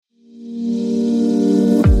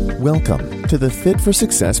Welcome to the Fit for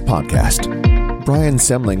Success podcast. Brian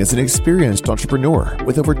Semling is an experienced entrepreneur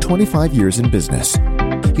with over 25 years in business.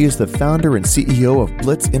 He is the founder and CEO of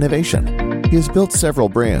Blitz Innovation. He has built several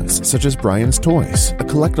brands such as Brian's Toys, a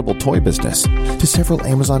collectible toy business, to several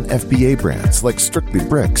Amazon FBA brands like Strictly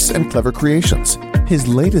Bricks and Clever Creations. His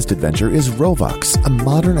latest adventure is Rovux, a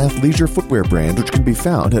modern athleisure footwear brand which can be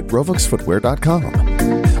found at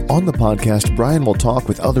rovuxfootwear.com. On the podcast, Brian will talk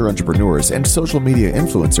with other entrepreneurs and social media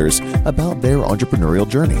influencers about their entrepreneurial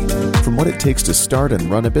journey, from what it takes to start and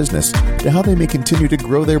run a business to how they may continue to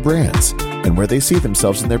grow their brands and where they see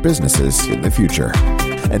themselves in their businesses in the future.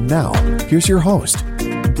 And now, here's your host,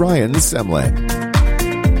 Brian Semling.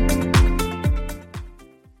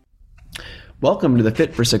 Welcome to the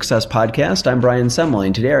Fit for Success podcast. I'm Brian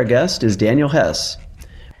Semling. Today our guest is Daniel Hess.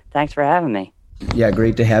 Thanks for having me. Yeah,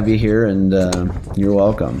 great to have you here, and you're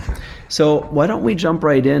welcome. So why don't we jump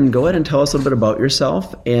right in? Go ahead and tell us a little bit about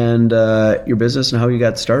yourself and your business and how you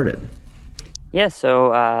got started. Yeah,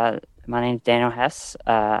 so my name's Daniel Hess.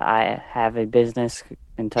 I have a business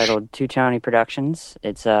entitled Two Tony Productions.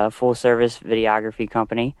 It's a full-service videography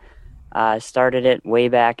company. I started it way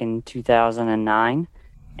back in 2009,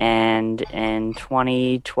 and in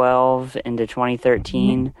 2012 into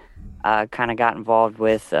 2013, kind of got involved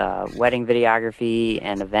with wedding videography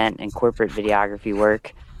and event and corporate videography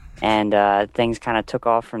work, and things kind of took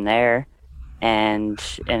off from there. And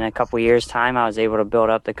in a couple years' time, I was able to build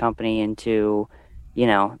up the company into, you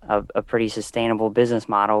know, a pretty sustainable business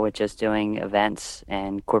model with just doing events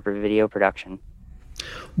and corporate video production.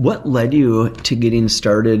 What led you to getting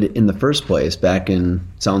started in the first place back in,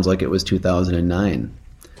 sounds like it was 2009?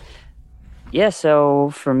 Yeah, so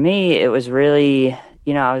for me, it was really,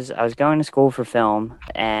 you know, I was going to school for film,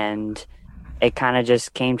 and it kind of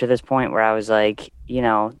just came to this point where I was like, you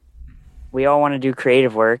know, we all want to do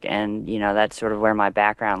creative work, and, you know, that's sort of where my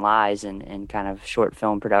background lies in kind of short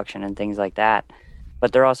film production and things like that.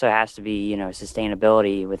 But there also has to be, you know,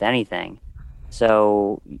 sustainability with anything.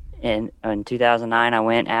 So in 2009, I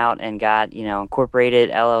went out and got, you know, incorporated,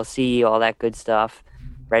 LLC, all that good stuff,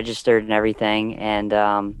 registered and everything, and,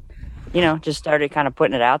 you know, just started kind of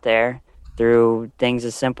putting it out there through things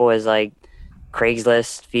as simple as like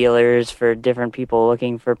Craigslist feelers for different people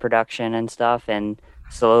looking for production and stuff, and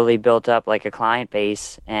slowly built up like a client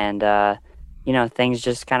base, and you know, things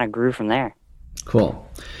just kind of grew from there. Cool.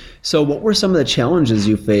 So what were some of the challenges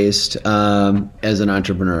you faced as an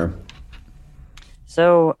entrepreneur?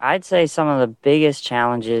 So I'd say some of the biggest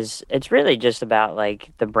challenges, it's really just about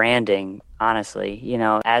like the branding, honestly. You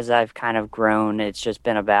know, as I've kind of grown, it's just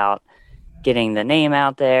been about getting the name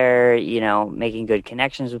out there, you know, making good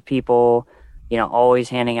connections with people, you know, always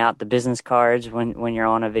handing out the business cards when you're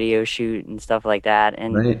on a video shoot and stuff like that.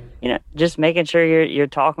 And, right. You know, just making sure you're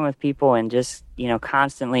talking with people and just, you know,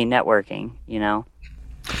 constantly networking, you know.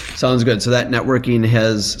 Sounds good. So that networking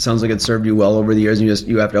sounds like it served you well over the years. And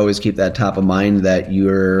you have to always keep that top of mind that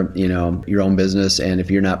you're, you know, your own business. And if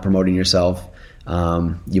you're not promoting yourself,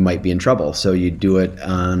 you might be in trouble. So you do it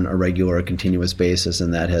on a regular or continuous basis,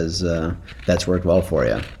 and that's worked well for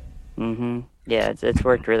you. Mm-hmm. Yeah, it's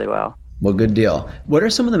worked really well. Well, good deal. What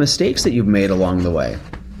are some of the mistakes that you've made along the way?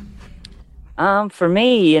 For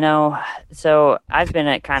me, you know, so I've been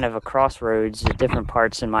at kind of a crossroads at different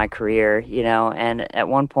parts in my career, you know, and at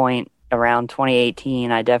one point around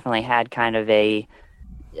 2018, I definitely had kind of a,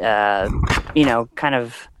 you know, kind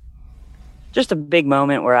of just a big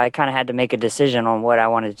moment where I kind of had to make a decision on what I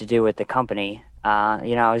wanted to do with the company. You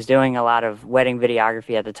know, I was doing a lot of wedding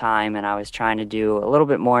videography at the time, and I was trying to do a little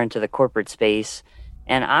bit more into the corporate space,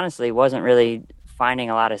 and honestly wasn't really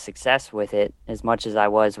finding a lot of success with it as much as I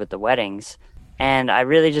was with the weddings. And I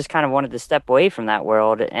really just kind of wanted to step away from that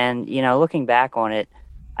world. And, you know, looking back on it,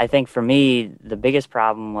 I think for me, the biggest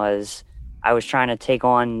problem was I was trying to take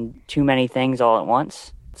on too many things all at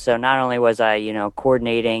once. So not only was I, you know,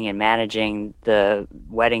 coordinating and managing the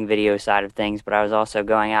wedding video side of things, but I was also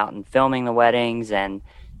going out and filming the weddings and,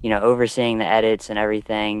 you know, overseeing the edits and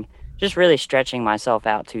everything, just really stretching myself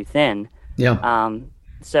out too thin. Yeah.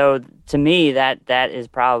 So to me, that is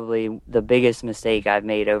probably the biggest mistake I've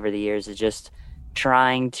made over the years, is just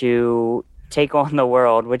trying to take on the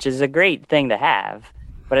world, which is a great thing to have.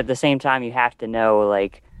 But at the same time, you have to know,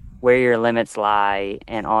 like, where your limits lie,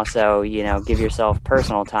 and also, you know, give yourself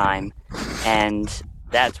personal time. And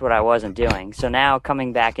that's what I wasn't doing. So now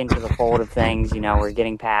coming back into the fold of things, you know, we're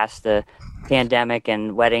getting past the pandemic,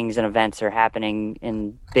 and weddings and events are happening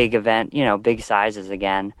in big sizes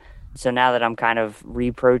again. So now that I'm kind of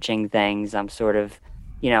reapproaching things, I'm sort of,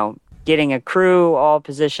 you know, getting a crew all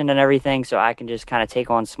positioned and everything, so I can just kind of take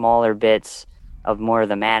on smaller bits of more of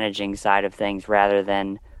the managing side of things rather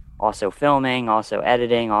than also filming, also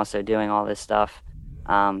editing, also doing all this stuff.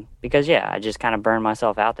 Because I just kind of burned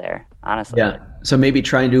myself out there, honestly. Yeah. So maybe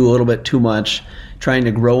trying to do a little bit too much, trying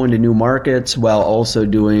to grow into new markets while also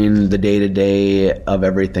doing the day-to-day of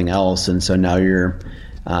everything else. And so now you're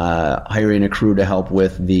hiring a crew to help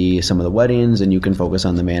with some of the weddings, and you can focus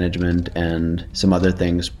on the management and some other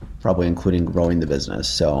things, probably including growing the business.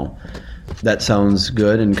 So that sounds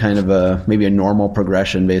good, and kind of maybe a normal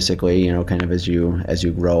progression, basically, kind of as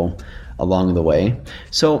you grow along the way.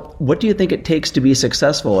 So what do you think it takes to be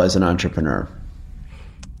successful as an entrepreneur?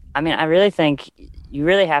 I mean, I really think you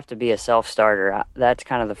really have to be a self-starter. That's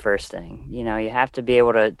kind of the first thing. You have to be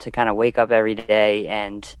able to kind of wake up every day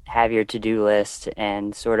and have your to-do list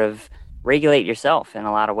and sort of regulate yourself in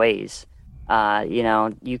a lot of ways.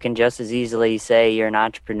 You can just as easily say you're an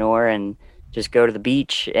entrepreneur and just go to the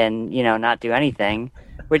beach and, not do anything,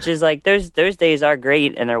 which is like, those days are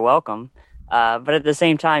great and they're welcome. But at the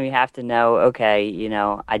same time, you have to know, okay,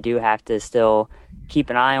 I do have to still keep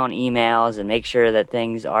an eye on emails and make sure that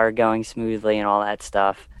things are going smoothly and all that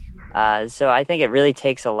stuff. So I think it really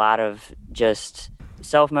takes a lot of just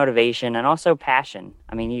self-motivation and also passion.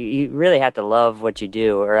 I mean, you really have to love what you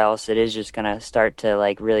do, or else it is just going to start to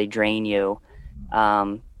like really drain you.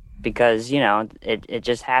 Because, it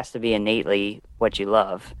just has to be innately what you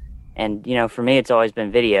love. And, for me, it's always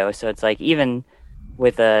been video. So it's like, even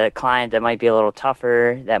with a client that might be a little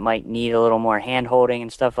tougher, that might need a little more hand holding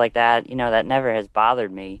and stuff like that, that never has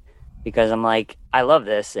bothered me, because I'm like, I love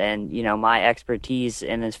this. And, my expertise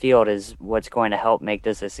in this field is what's going to help make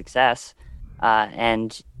this a success.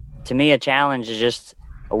 And to me, a challenge is just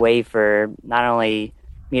a way for not only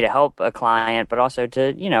me to help a client, but also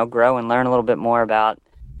to, grow and learn a little bit more about,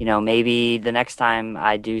 maybe the next time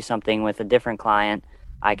I do something with a different client,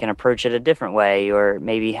 I can approach it a different way, or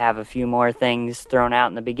maybe have a few more things thrown out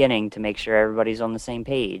in the beginning to make sure everybody's on the same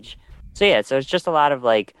page. So it's just a lot of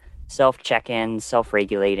like self-check-ins,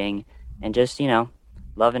 self-regulating, and just,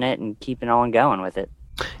 loving it and keeping on going with it.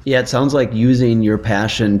 Yeah, it sounds like using your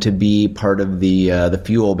passion to be part of the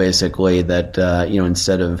fuel, basically, that,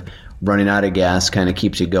 instead of running out of gas, kind of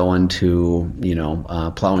keeps you going to,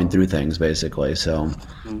 plowing through things, basically. So,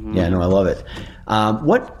 I love it.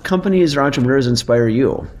 What companies or entrepreneurs inspire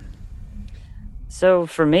you? So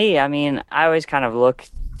for me, I mean, I always kind of look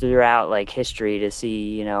throughout like history to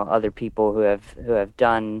see, other people who have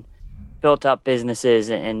built up businesses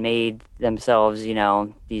and made themselves,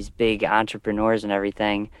 these big entrepreneurs and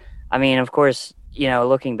everything. I mean, of course,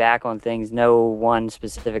 looking back on things, no one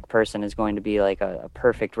specific person is going to be like a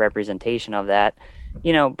perfect representation of that,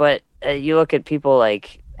 but you look at people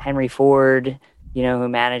like Henry Ford, who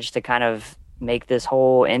managed to kind of make this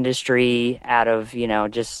whole industry out of,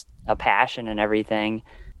 just a passion and everything.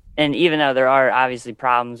 And even though there are obviously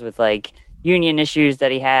problems with like union issues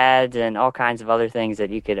that he had and all kinds of other things that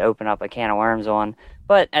you could open up a can of worms on,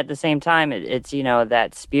 but at the same time, it's,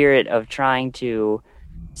 that spirit of trying to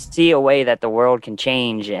see a way that the world can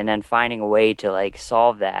change and then finding a way to like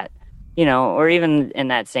solve that, or even in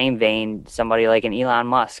that same vein, somebody like an Elon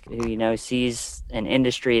Musk who, sees an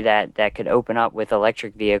industry that could open up with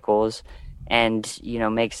electric vehicles and,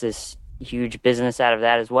 makes this huge business out of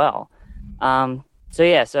that as well. So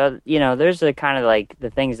there's the kind of like the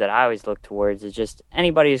things that I always look towards is just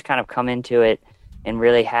anybody who's kind of come into it and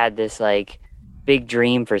really had this like big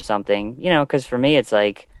dream for something, because for me, it's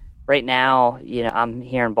like right now, I'm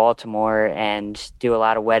here in Baltimore and do a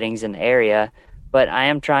lot of weddings in the area, but I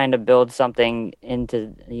am trying to build something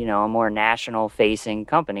into, a more national facing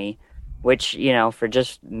company, which, for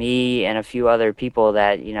just me and a few other people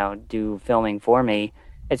that, do filming for me,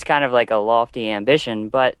 it's kind of like a lofty ambition.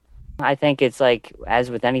 But I think it's like, as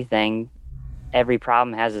with anything, every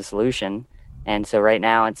problem has a solution. And so right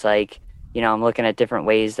now it's like, I'm looking at different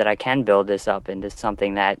ways that I can build this up into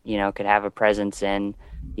something that, could have a presence in,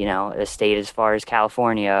 a state as far as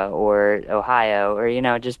California or Ohio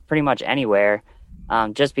or, just pretty much anywhere,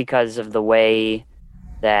 just because of the way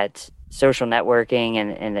that social networking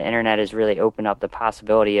and the internet has really opened up the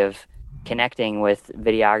possibility of connecting with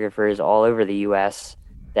videographers all over the U.S.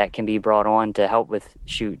 that can be brought on to help with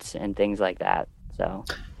shoots and things like that. So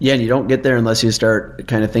yeah, and you don't get there unless you start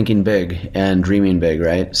kind of thinking big and dreaming big,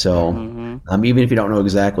 right? So even if you don't know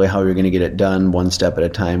exactly how you're going to get it done, one step at a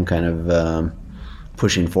time, kind of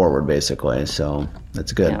pushing forward, basically. So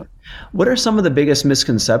that's good. Yeah. What are some of the biggest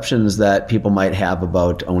misconceptions that people might have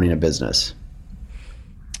about owning a business?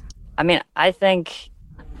 I mean, I think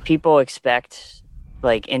people expect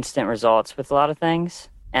like instant results with a lot of things.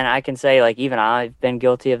 And I can say, like, even I've been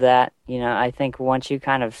guilty of that. I think once you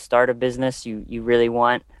kind of start a business, you really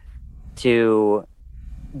want to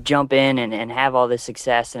jump in and have all this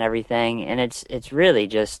success and everything, and it's really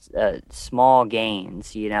just small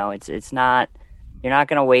gains. It's not, you're not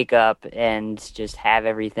going to wake up and just have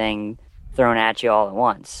everything thrown at you all at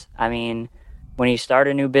once. I mean, when you start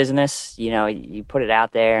a new business, you put it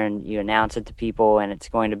out there and you announce it to people, and it's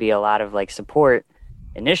going to be a lot of like support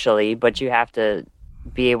initially, but you have to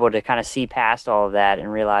be able to kind of see past all of that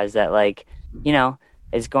and realize that, like,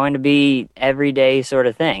 it's going to be everyday sort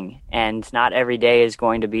of thing, and not every day is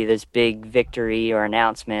going to be this big victory or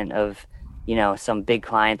announcement of some big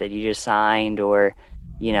client that you just signed, or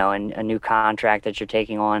a new contract that you're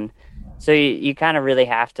taking on. So you kind of really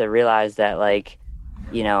have to realize that, like,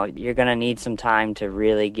 you're going to need some time to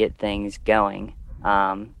really get things going.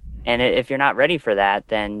 And if you're not ready for that,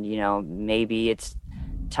 then, maybe it's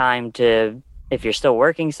time to, if you're still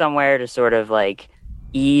working somewhere, to sort of like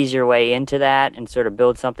ease your way into that and sort of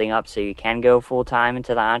build something up so you can go full time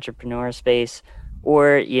into the entrepreneur space,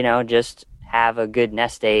 or, just have a good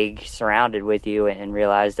nest egg surrounded with you and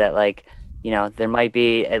realize that, like, there might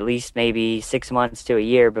be at least maybe 6 months to a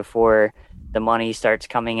year before the money starts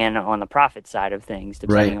coming in on the profit side of things,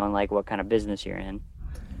 depending on like what kind of business you're in.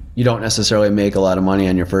 You don't necessarily make a lot of money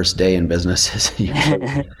on your first day in business.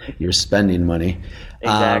 You're spending money.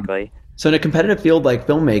 Exactly. So in a competitive field like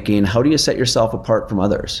filmmaking, how do you set yourself apart from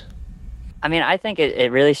others? I mean, I think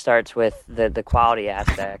it really starts with the quality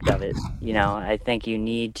aspect of it. I think you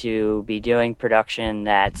need to be doing production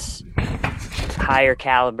that's higher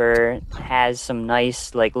caliber, has some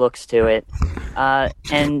nice like looks to it,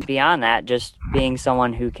 and beyond that, just being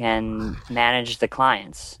someone who can manage the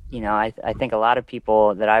clients. I think a lot of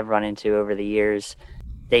people that I've run into over the years,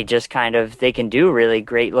 they just they can do really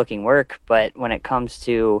great looking work, but when it comes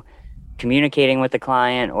to communicating with the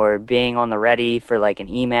client or being on the ready for like an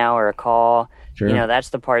email or a call, sure, that's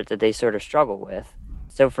the part that they sort of struggle with.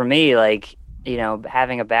 So for me, like,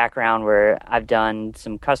 having a background where I've done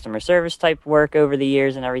some customer service type work over the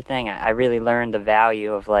years and everything, I really learned the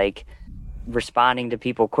value of like responding to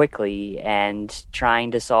people quickly and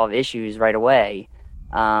trying to solve issues right away.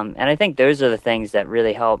 And I think those are the things that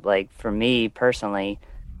really help, like, for me personally,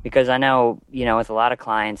 because I know, with a lot of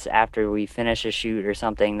clients, after we finish a shoot or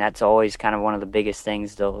something, that's always kind of one of the biggest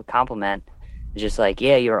things they'll compliment. It's just like,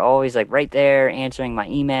 yeah, you're always like right there answering my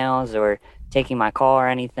emails or taking my call or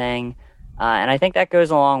anything. And I think that goes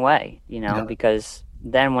a long way, yeah, because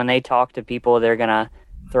then when they talk to people, they're going to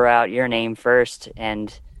throw out your name first.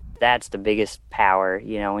 And that's the biggest power,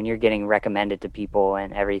 when you're getting recommended to people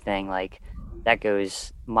and everything, like, that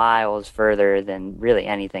goes miles further than really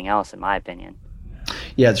anything else, in my opinion.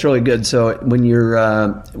 Yeah, it's really good. So when you're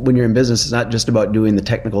in business, it's not just about doing the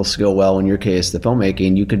technical skill well. In your case, the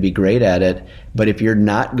filmmaking, you could be great at it, but if you're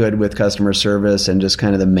not good with customer service and just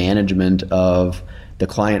kind of the management of the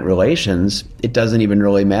client relations, it doesn't even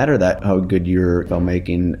really matter that how good your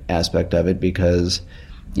filmmaking aspect of it, because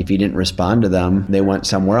if you didn't respond to them, they went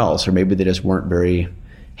somewhere else, or maybe they just weren't very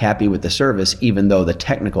happy with the service, even though the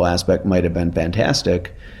technical aspect might have been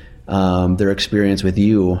fantastic. Their experience with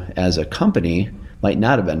you as a company might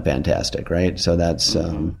not have been fantastic, right? So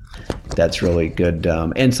that's really good,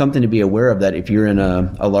 and something to be aware of, that if you're in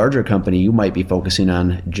a larger company, you might be focusing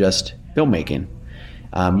on just filmmaking.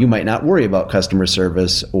 You might not worry about customer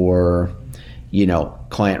service or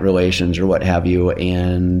client relations or what have you.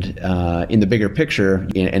 And in the bigger picture,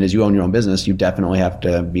 and as you own your own business, you definitely have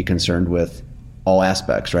to be concerned with all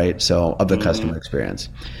aspects, right? So of the customer experience.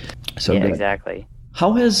 So yeah, exactly.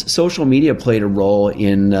 How has social media played a role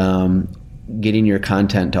in getting your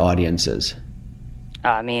content to audiences?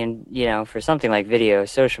 I mean, for something like video,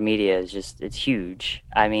 social media is it's huge.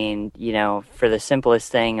 I mean, for the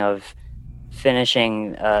simplest thing of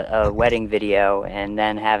finishing a wedding video and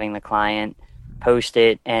then having the client post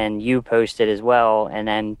it and you post it as well, and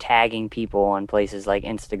then tagging people on places like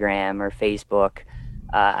Instagram or Facebook.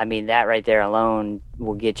 I mean, that right there alone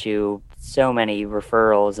will get you so many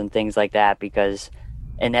referrals and things like that, because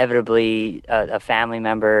inevitably a family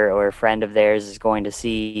member or a friend of theirs is going to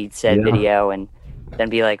see said video and then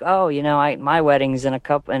be like, oh, my wedding's in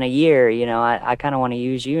a year, I kind of want to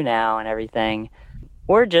use you now and everything.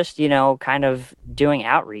 Or just, kind of doing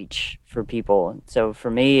outreach for people. So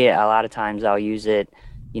for me, a lot of times I'll use it,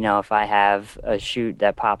 if I have a shoot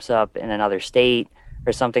that pops up in another state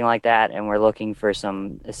or something like that, and we're looking for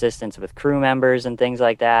some assistance with crew members and things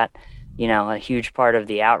like that. A huge part of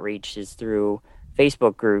the outreach is through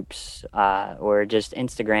Facebook groups or just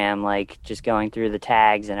Instagram, like just going through the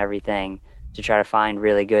tags and everything to try to find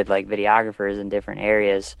really good like videographers in different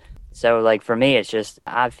areas. So like for me, it's just,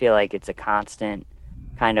 I feel like it's a constant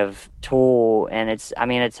kind of tool, and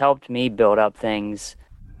it's helped me build up things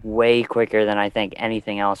way quicker than I think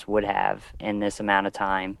anything else would have in this amount of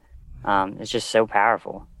time. It's just so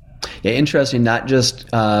powerful. Yeah, interesting. Not just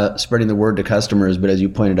spreading the word to customers, but as you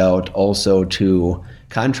pointed out, also to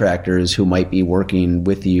contractors who might be working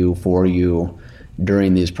with you, for you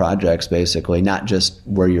during these projects. Basically, not just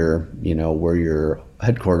where your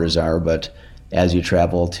headquarters are, but as you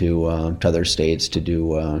travel to other states to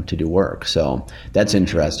do work. So that's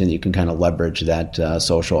interesting. You can kind of leverage that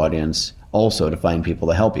social audience also to find people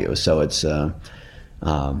to help you. So it's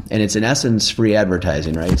and it's in essence free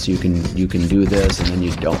advertising, right? So you can do this, and then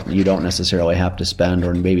you don't necessarily have to spend,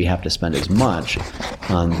 or maybe have to spend as much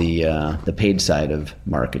on the paid side of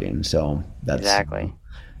marketing. So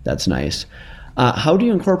that's nice. How do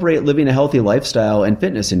you incorporate living a healthy lifestyle and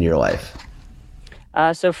fitness into your life?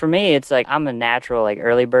 So for me, it's like I'm a natural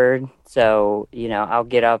early bird. So, I'll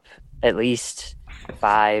get up at least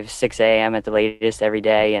 5, 6 a.m. at the latest every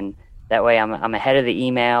day. And that way I'm ahead of the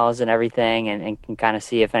emails and everything, and can kind of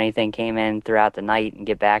see if anything came in throughout the night and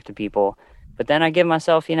get back to people. But then I give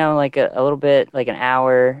myself, a little bit, like an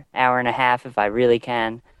hour and a half if I really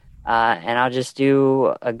can. And I'll just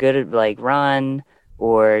do a good run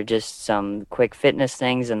or just some quick fitness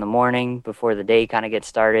things in the morning before the day kind of gets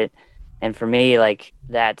started. And for me,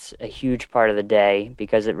 that's a huge part of the day,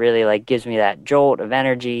 because it really gives me that jolt of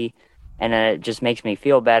energy, and then it just makes me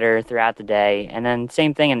feel better throughout the day. And then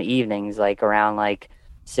same thing in the evenings, around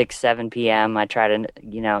 6, 7 p.m. I try to,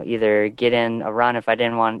 either get in a run if I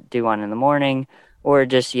didn't want to do one in the morning, or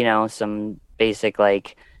just, some basic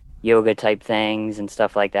yoga type things and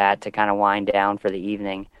stuff like that to kind of wind down for the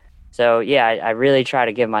evening. So yeah, I really try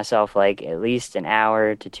to give myself at least an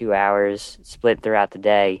hour to 2 hours split throughout the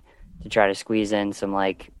day to try to squeeze in some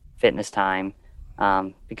fitness time,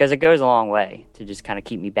 because it goes a long way to just kind of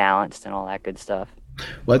keep me balanced and all that good stuff.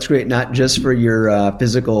 Well, that's great, not just for your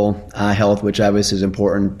physical health, which obviously is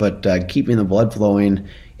important, but keeping the blood flowing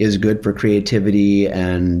is good for creativity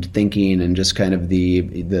and thinking, and just kind of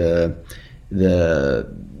the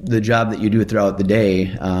job that you do throughout the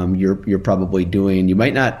day. You're probably doing, you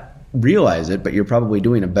might not realize it, but you're probably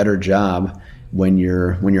doing a better job when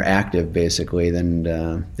you're active, basically,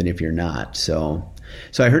 than if you're not. So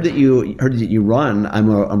I heard that you run. I'm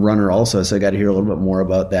a runner also, so I got to hear a little bit more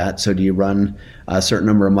about that. So do you run a certain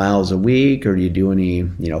number of miles a week, or do you do any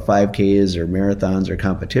 5Ks or marathons or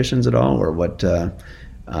competitions at all, or what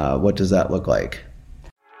does that look like?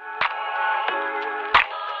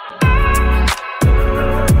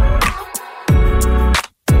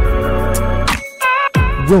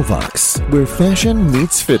 Rovox, where fashion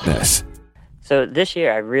meets fitness. So this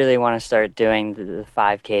year, I really want to start doing the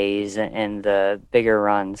 5Ks and the bigger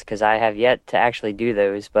runs, because I have yet to actually do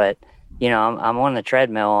those. But, I'm on the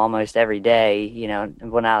treadmill almost every day,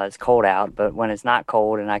 well, now that it's cold out, but when it's not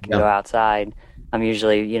cold and I can go outside, I'm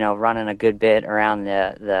usually, running a good bit around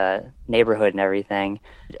the neighborhood and everything.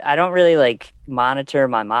 I don't really monitor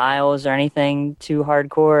my miles or anything too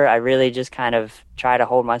hardcore. I really just kind of try to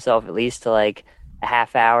hold myself at least to a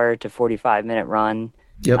half hour to 45-minute run,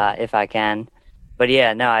 if I can. But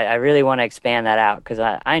yeah, no, I really want to expand that out, because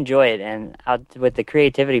I enjoy it. And with the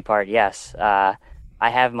creativity part, yes, I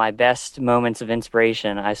have my best moments of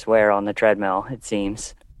inspiration, I swear, on the treadmill, it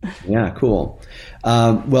seems. Yeah, cool.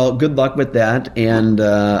 Well, good luck with that. And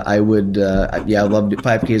I would, I love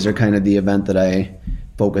 5Ks are kind of the event that I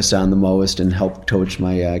focus on the most, and help coach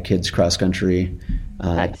my kids cross country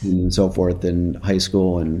Nice. and so forth in high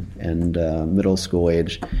school and middle school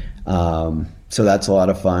age. So that's a lot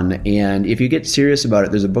of fun. And if you get serious about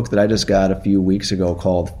it, there's a book that I just got a few weeks ago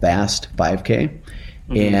called Fast 5K.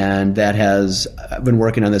 Mm-hmm. And I've been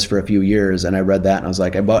working on this for a few years, and I read that and I was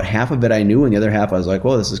like, about half of it I knew, and the other half I was like,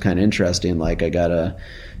 well, this is kind of interesting.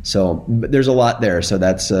 So there's a lot there. So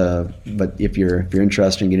that's, but if you're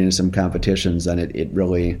interested in getting into some competitions, then it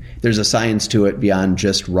really, there's a science to it beyond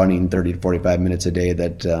just running 30 to 45 minutes a day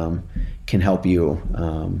that can help you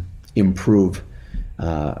improve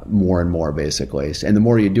more and more, basically. And the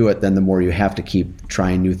more you do it, then the more you have to keep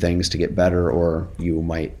trying new things to get better, or you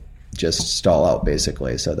might just stall out,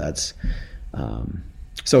 basically. So that's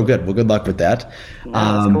so good. Well, good luck with that. No,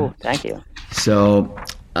 that's cool. Thank you. So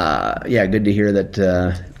good to hear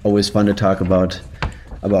that. Always fun to talk about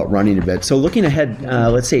running a bit. So looking ahead,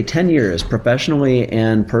 let's say 10 years, professionally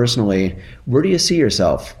and personally, where do you see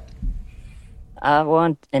yourself?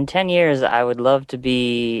 Well, in 10 years, I would love to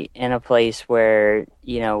be in a place where,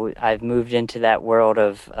 I've moved into that world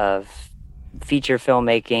of feature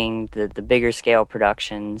filmmaking, the bigger scale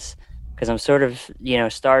productions, because I'm sort of,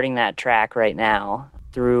 starting that track right now.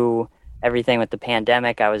 Through everything with the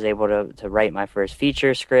pandemic, I was able to write my first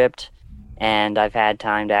feature script, and I've had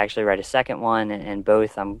time to actually write a second one, and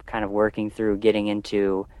both I'm kind of working through getting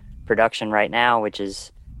into production right now, which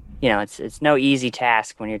is, it's no easy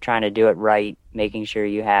task when you're trying to do it right, making sure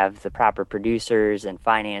you have the proper producers and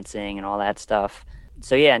financing and all that stuff.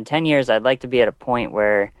 So yeah, in 10 years, I'd like to be at a point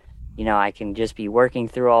where, I can just be working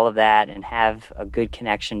through all of that and have a good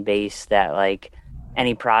connection base that, like,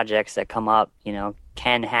 any projects that come up,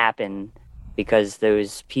 can happen because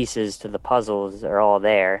those pieces to the puzzles are all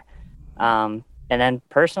there. And then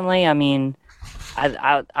personally, I mean,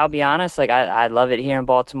 I'll be honest, like, I love it here in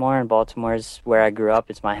Baltimore, and Baltimore's where I grew up.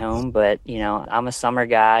 It's my home, but, I'm a summer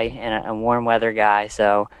guy and a warm weather guy.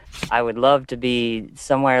 So I would love to be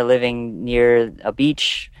somewhere living near a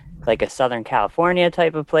beach, like a Southern California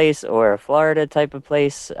type of place or a Florida type of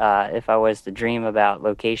place, if I was to dream about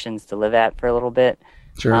locations to live at for a little bit.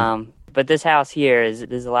 Sure. But this house here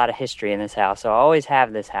there's a lot of history in this house. So I'll always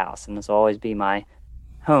have this house, and this will always be my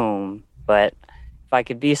home. But if I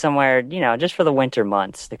could be somewhere, just for the winter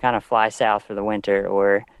months, to kind of fly south for the winter,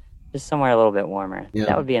 or just somewhere a little bit warmer,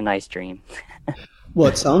 that would be a nice dream. Well,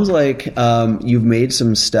 it sounds like you've made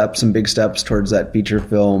some big steps towards that feature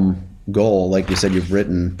film goal. Like you said, you've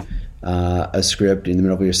written a script in the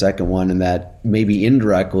middle of your second one, and that maybe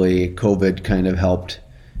indirectly COVID kind of helped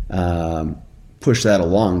push that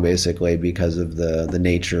along, basically, because of the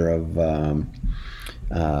nature of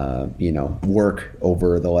work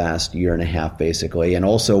over the last year and a half, basically, and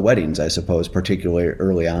also weddings, I suppose, particularly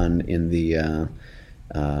early on in the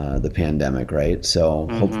pandemic, right? So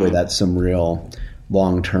hopefully that's some real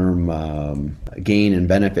long-term gain and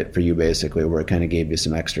benefit for you, basically, where it kind of gave you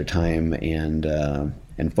some extra time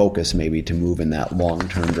and focus maybe to move in that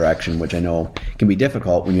long-term direction, which I know can be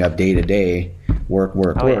difficult when you have day-to-day work.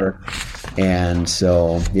 Yeah. And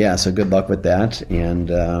so good luck with that.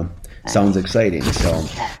 And sounds exciting. So,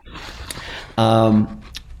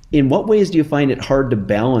 in what ways do you find it hard to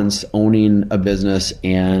balance owning a business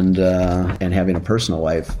and having a personal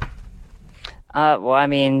life? Well, I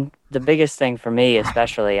mean, the biggest thing for me,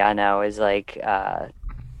 especially, I know, is like,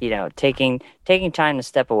 taking time to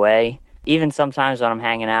step away. Even sometimes when I'm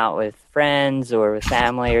hanging out with friends or with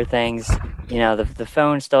family or things, the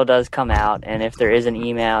phone still does come out. And if there is an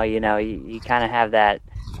email, you kind of have that.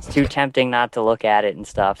 It's too tempting not to look at it and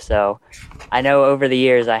stuff. So I know over the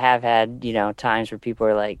years I have had, times where people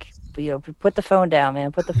are like, put the phone down,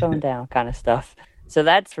 man, put the phone down kind of stuff. So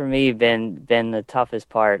that's for me been the toughest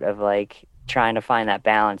part of, like, trying to find that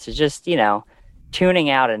balance, is just, tuning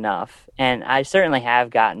out enough. And I certainly have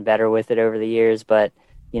gotten better with it over the years, but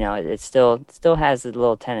it still has a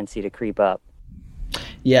little tendency to creep up.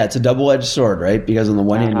 Yeah, it's a double-edged sword, right? Because on the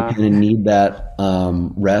one hand, you kind of need that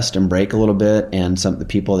rest and break a little bit, and the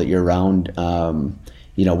people that you're around,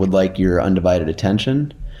 would like your undivided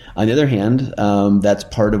attention. On the other hand, that's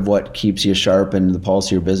part of what keeps you sharp and the pulse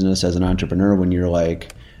of your business as an entrepreneur, when you're,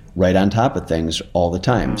 like, right on top of things all the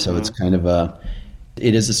time. So it's kind of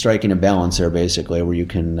it is striking a balance there, basically, where you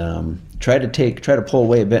can try to pull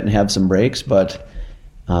away a bit and have some breaks, but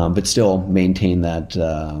still maintain that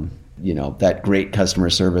that great customer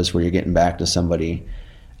service where you're getting back to somebody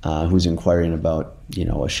who's inquiring about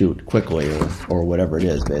a shoot quickly or whatever it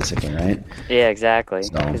is, basically, right? Yeah, exactly.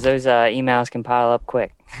 Because those emails can pile up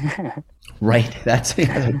quick. Right, that's the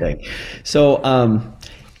other thing. So,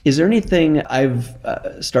 is there anything, I've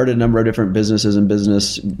started a number of different businesses and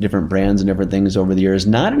different brands and different things over the years,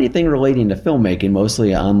 not anything relating to filmmaking,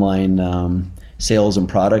 mostly online sales and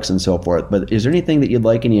products and so forth, but is there anything that you'd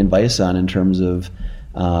like any advice on in terms of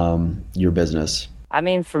your business? I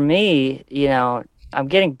mean, for me, I'm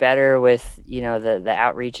getting better with, the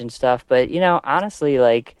outreach and stuff, but, honestly,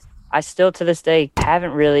 like, I still to this day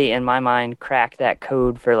haven't really, in my mind, cracked that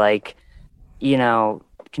code for, like,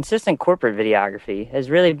 consistent corporate videography. Has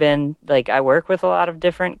really been, like, I work with a lot of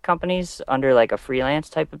different companies under, like, a freelance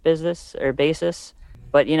type of business or basis,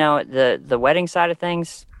 but, the wedding side of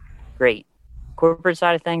things, great. Corporate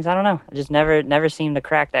side of things, I don't know. I just never seemed to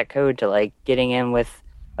crack that code to, like, getting in with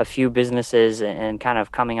a few businesses and kind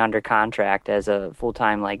of coming under contract as a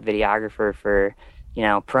full-time, like, videographer for,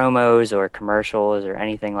 promos or commercials or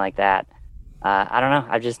anything like that. I don't know.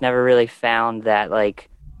 I've just never really found that, like,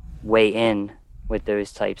 way in with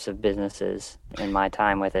those types of businesses in my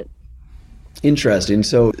time with it. Interesting.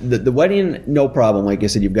 So the wedding, no problem. Like I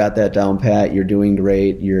said, you've got that down pat. You're doing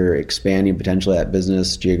great. You're expanding potentially that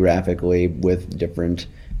business geographically with different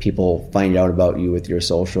people finding out about you with your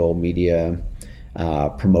social media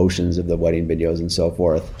promotions of the wedding videos and so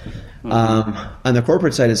forth. Mm-hmm. On the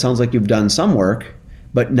corporate side, it sounds like you've done some work,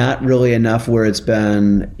 but not really enough where it's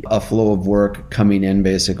been a flow of work coming in,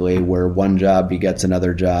 basically, where one job begets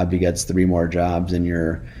another job, begets three more jobs, and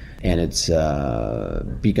you're and it's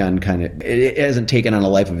begun it hasn't taken on a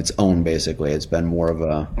life of its own. Basically, it's been more of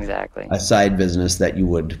a side business that you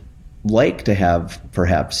would like to have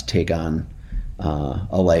perhaps take on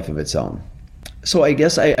a life of its own. So I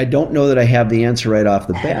guess I don't know that I have the answer right off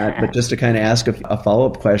the bat, but just to kind of ask a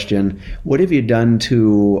follow-up question, what have you done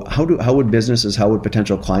how would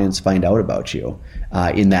potential clients find out about you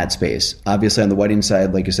in that space? Obviously on the wedding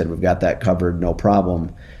side, like you said, we've got that covered, no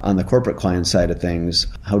problem. On the corporate client side of things,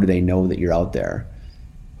 how do they know that you're out there?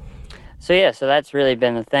 So that's really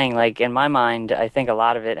been the thing. Like in my mind, I think a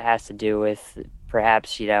lot of it has to do with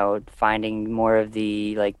perhaps, finding more of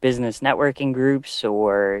the like business networking groups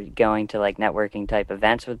or going to like networking type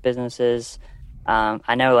events with businesses.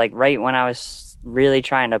 I know like right when I was really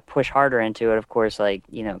trying to push harder into it, of course, like,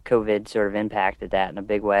 COVID sort of impacted that in a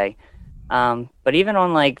big way. But even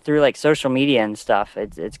on like through like social media and stuff,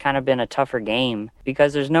 it's kind of been a tougher game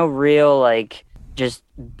because there's no real like just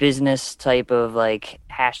business type of like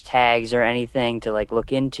hashtags or anything to like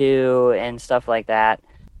look into and stuff like that.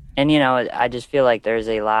 And, I just feel like there's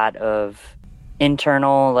a lot of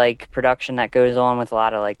internal like production that goes on with a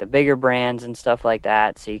lot of like the bigger brands and stuff like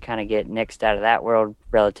that. So you kind of get nixed out of that world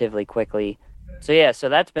relatively quickly. So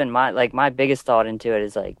that's been my biggest thought into it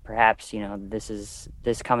is like perhaps,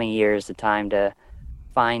 this coming year is the time to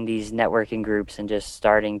find these networking groups and just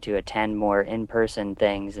starting to attend more in-person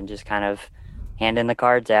things and just kind of handing the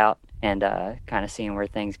cards out and kind of seeing where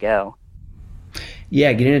things go.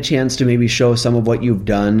 Yeah, getting a chance to maybe show some of what you've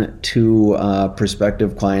done to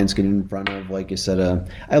prospective clients, getting in front of, like you said,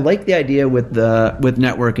 I like the idea with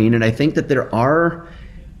networking, and I think that there are,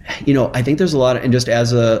 I think there's a lot of, and just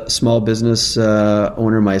as a small business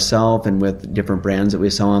owner myself, and with different brands that we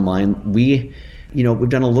sell online, we've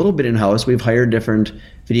done a little bit in-house. We've hired different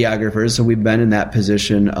videographers, so we've been in that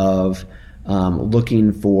position of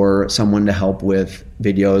looking for someone to help with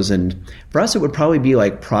videos. And for us, it would probably be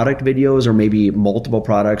like product videos or maybe multiple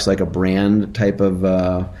products, like a brand type of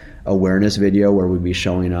awareness video where we'd be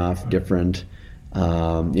showing off different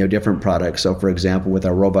products. So for example, with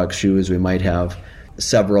our Robux shoes, we might have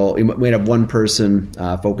one person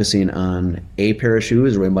focusing on a pair of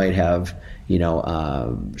shoes, or we might have,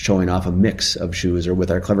 showing off a mix of shoes, or with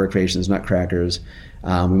our Clever Creations Nutcrackers, we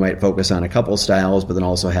might focus on a couple styles, but then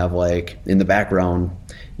also have like in the background,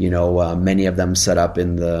 many of them set up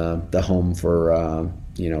in the home for,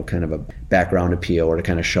 kind of a background appeal, or to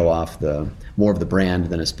kind of show off more of the brand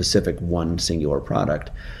than a specific one singular product.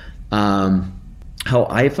 How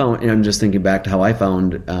I found, and I'm just thinking back to how I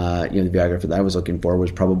found, the videographer that I was looking for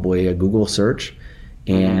was probably a Google search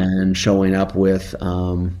and showing up with,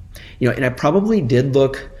 and I probably did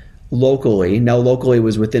look locally. Now, locally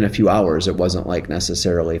was within a few hours. It wasn't like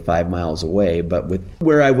necessarily 5 miles away, but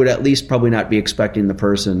where I would at least probably not be expecting the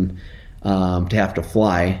person to have to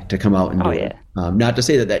fly to come out and do it. Not to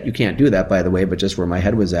say that you can't do that, by the way, but just where my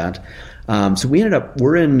head was at. So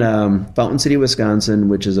we're in Fountain City, Wisconsin,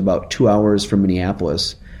 which is about 2 hours from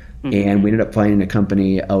Minneapolis. And we ended up finding a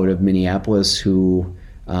company out of Minneapolis who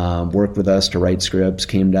worked with us to write scripts,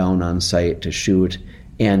 came down on site to shoot.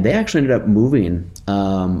 And they actually ended up moving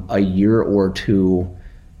a year or two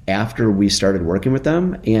after we started working with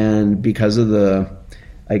them. And because of the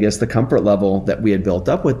comfort level that we had built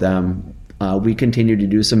up with them, we continued to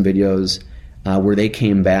do some videos where they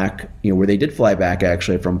came back, where they did fly back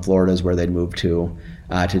actually from Florida is where they'd moved to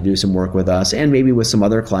do some work with us, and maybe with some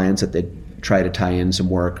other clients that they'd try to tie in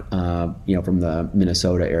some work, from the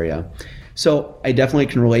Minnesota area. So I definitely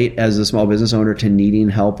can relate as a small business owner to needing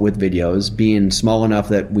help with videos, being small enough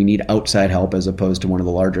that we need outside help as opposed to one of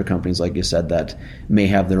the larger companies, like you said, that may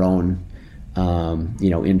have their own,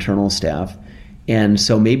 internal staff. And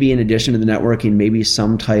so maybe in addition to the networking, maybe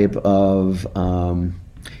some type of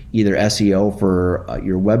either SEO for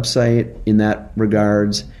your website in that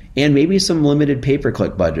regards, and maybe some limited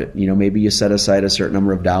pay-per-click budget. Maybe you set aside a certain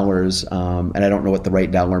number of dollars, and I don't know what the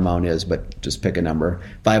right dollar amount is, but just pick a number,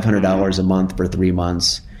 $500 a month for 3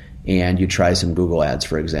 months, and you try some Google ads,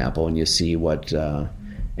 for example, and you see what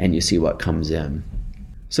comes in.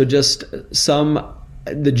 So just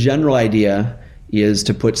the general idea is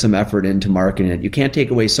to put some effort into marketing it. You can't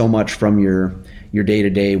take away so much from your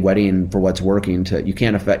day-to-day wedding for what's working. You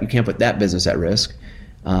can't put that business at risk.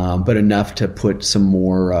 But enough to put some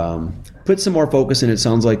more focus in. It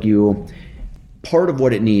sounds like part of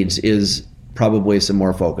what it needs is probably some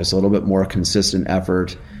more focus, a little bit more consistent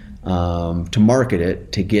effort to market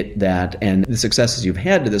it, to get that. And the successes you've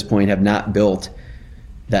had to this point have not built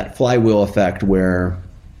that flywheel effect where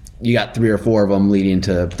you got 3 or 4 of them leading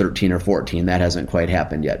to 13 or 14. That hasn't quite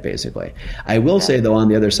happened yet, basically. I will say, though, on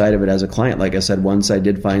the other side of it, as a client, like I said, once I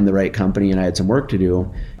did find the right company and I had some work to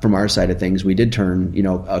do from our side of things, we did turn,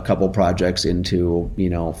 a couple projects into,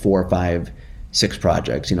 4, 5, 6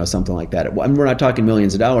 projects, something like that. We're not talking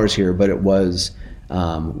millions of dollars here, but it was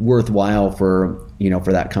worthwhile for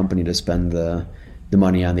that company to spend the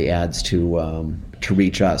money on the ads to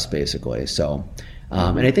reach us, basically. So.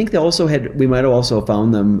 And I think we might have also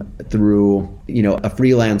found them through, a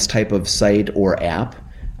freelance type of site or app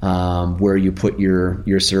where you put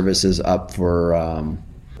your services up for,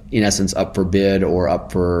 in essence, up for bid or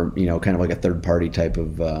up for, kind of like a third party type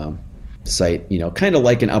of site, kind of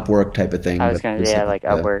like an Upwork type of thing. I was going to say, like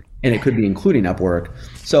Upwork. And it could be including Upwork.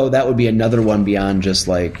 So that would be another one beyond just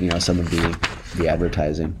like, some of the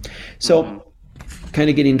advertising. So kind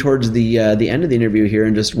of getting towards the end of the interview here,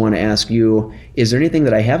 and just want to ask you, is there anything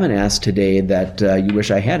that I haven't asked today that you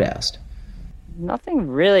wish I had asked? Nothing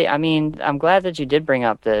really. I mean, I'm glad that you did bring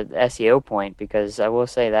up the SEO point, because I will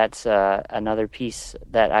say that's another piece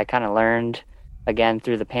that I kind of learned, again,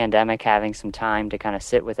 through the pandemic, having some time to kind of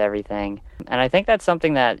sit with everything. And I think that's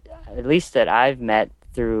something that, at least that I've met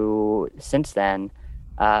through since then,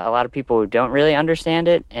 a lot of people who don't really understand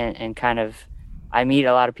it, and kind of, I meet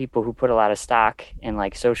a lot of people who put a lot of stock in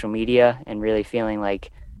like social media and really feeling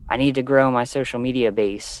like I need to grow my social media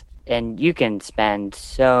base. And you can spend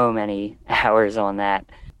so many hours on that.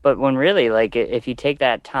 But when really, like, if you take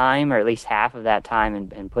that time, or at least half of that time,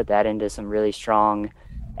 and put that into some really strong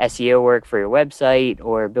SEO work for your website,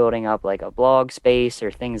 or building up like a blog space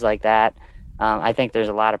or things like that, I think there's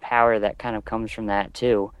a lot of power that kind of comes from that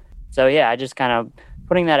too. So yeah, I just kind of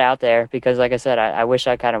putting that out there, because like I said, I wish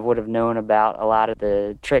I kind of would have known about a lot of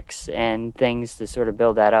the tricks and things to sort of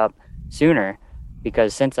build that up sooner,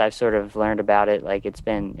 because since I've sort of learned about it, like, it's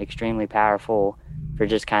been extremely powerful for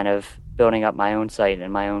just kind of building up my own site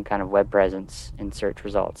and my own kind of web presence and search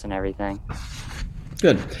results and everything.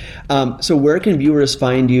 Good. So where can viewers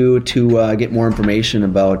find you to get more information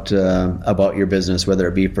about your business, whether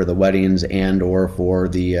it be for the weddings and or for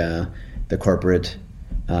the corporate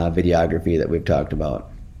videography that we've talked about?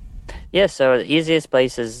 Yeah, so the easiest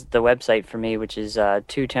place is the website for me, which is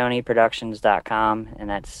twotonyproductions.com, and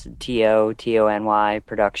that's TONY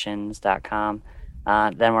productions.com.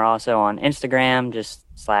 Then we're also on Instagram, just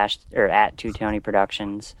 @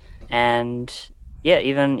 twotonyproductions, and yeah,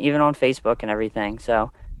 even on Facebook and everything.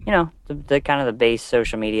 So, the kind of the base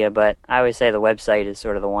social media, but I always say the website is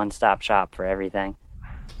sort of the one-stop shop for everything.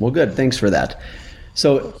 Well, good. Thanks for that.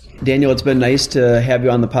 So, Daniel, it's been nice to have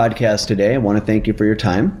you on the podcast today. I want to thank you for your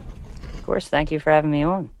time. Of course. Thank you for having me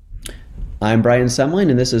on. I'm Brian Semling,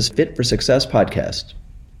 and this is Fit for Success Podcast.